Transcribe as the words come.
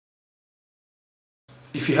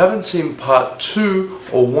If you haven't seen part 2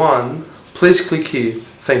 or 1, please click here.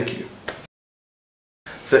 Thank you.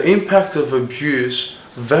 The impact of abuse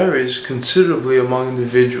varies considerably among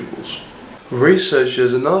individuals.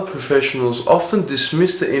 Researchers and other professionals often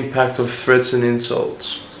dismiss the impact of threats and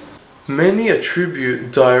insults. Many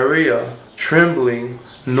attribute diarrhea, trembling,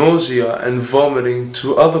 nausea, and vomiting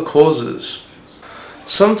to other causes.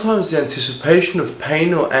 Sometimes the anticipation of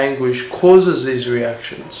pain or anguish causes these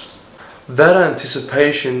reactions. That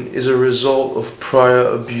anticipation is a result of prior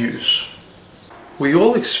abuse. We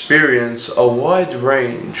all experience a wide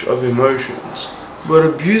range of emotions, but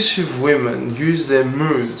abusive women use their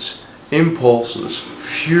moods, impulses,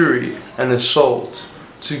 fury, and assault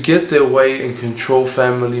to get their way and control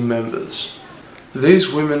family members.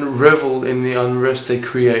 These women revel in the unrest they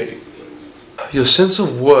create. Your sense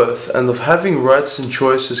of worth and of having rights and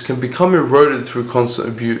choices can become eroded through constant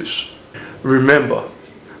abuse. Remember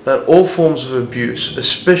that all forms of abuse,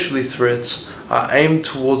 especially threats, are aimed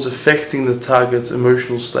towards affecting the target's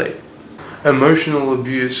emotional state. Emotional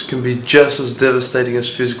abuse can be just as devastating as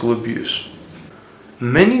physical abuse.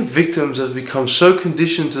 Many victims have become so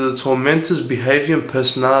conditioned to the tormentor's behavior and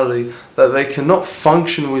personality that they cannot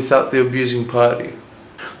function without the abusing party.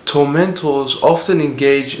 Tormentors often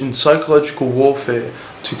engage in psychological warfare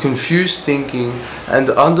to confuse thinking and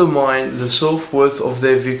undermine the self-worth of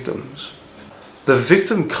their victims. The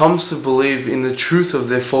victim comes to believe in the truth of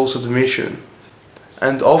their false admission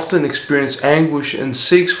and often experience anguish and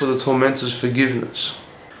seeks for the tormentor's forgiveness.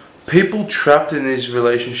 People trapped in these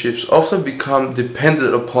relationships often become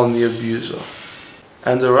dependent upon the abuser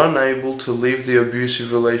and are unable to leave the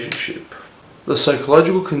abusive relationship. The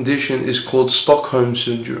psychological condition is called Stockholm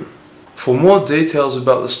Syndrome. For more details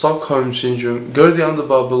about the Stockholm Syndrome, go to the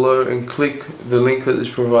underbar below and click the link that is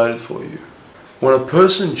provided for you. When a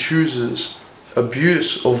person chooses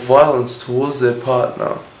abuse or violence towards their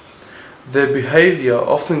partner, their behavior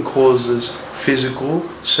often causes physical,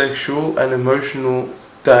 sexual, and emotional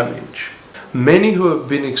damage. Many who have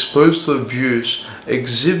been exposed to abuse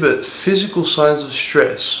exhibit physical signs of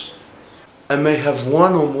stress and may have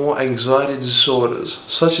one or more anxiety disorders,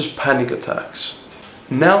 such as panic attacks.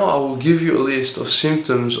 Now I will give you a list of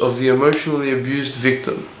symptoms of the emotionally abused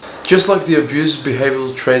victim. Just like the abuser's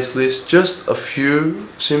behavioral traits list, just a few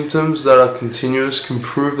symptoms that are continuous can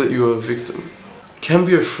prove that you are a victim. Can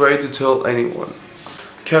be afraid to tell anyone.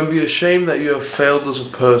 Can be ashamed that you have failed as a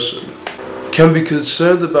person. Can be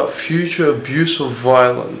concerned about future abuse or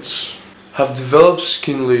violence. Have developed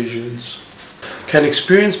skin lesions. Can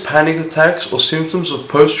experience panic attacks or symptoms of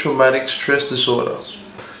post-traumatic stress disorder.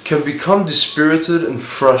 Can become dispirited and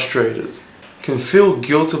frustrated. Can feel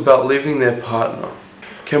guilt about leaving their partner.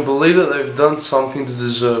 Can believe that they've done something to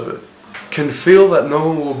deserve it. Can feel that no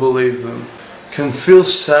one will believe them. Can feel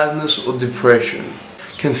sadness or depression.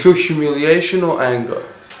 Can feel humiliation or anger.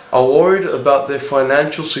 Are worried about their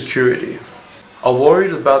financial security. Are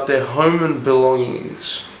worried about their home and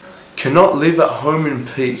belongings. Cannot live at home in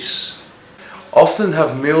peace. Often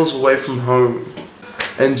have meals away from home.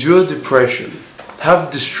 Endure depression.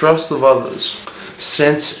 Have distrust of others.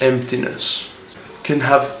 Sense emptiness. Can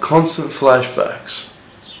have constant flashbacks.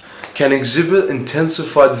 Can exhibit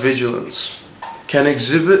intensified vigilance. Can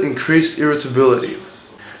exhibit increased irritability.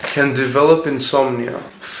 Can develop insomnia.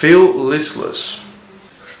 Feel listless.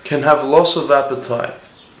 Can have loss of appetite.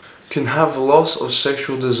 Can have loss of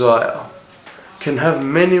sexual desire. Can have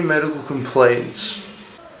many medical complaints.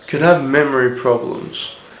 Can have memory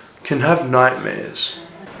problems. Can have nightmares.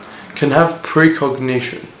 Can have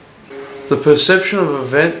precognition, the perception of an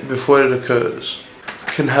event before it occurs.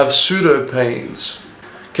 Can have pseudo pains.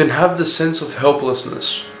 Can have the sense of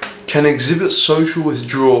helplessness. Can exhibit social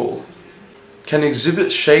withdrawal. Can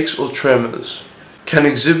exhibit shakes or tremors. Can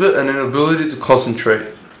exhibit an inability to concentrate.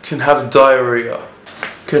 Can have diarrhea.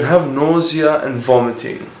 Can have nausea and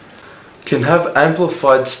vomiting. Can have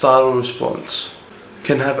amplified startle response.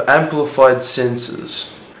 Can have amplified senses.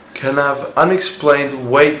 Can have unexplained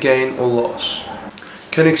weight gain or loss.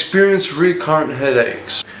 Can experience recurrent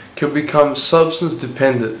headaches. Can become substance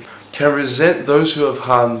dependent. Can resent those who have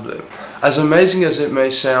harmed them. As amazing as it may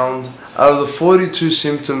sound, out of the 42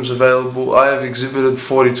 symptoms available, I have exhibited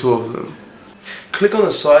 42 of them. Click on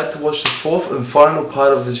the side to watch the fourth and final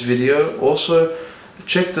part of this video. Also,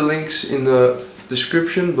 check the links in the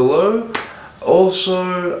description below.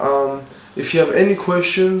 Also, if you have any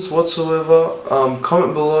questions whatsoever,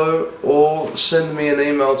 comment below or send me an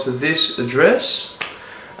email to this address.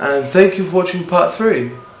 And thank you for watching part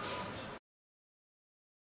 3.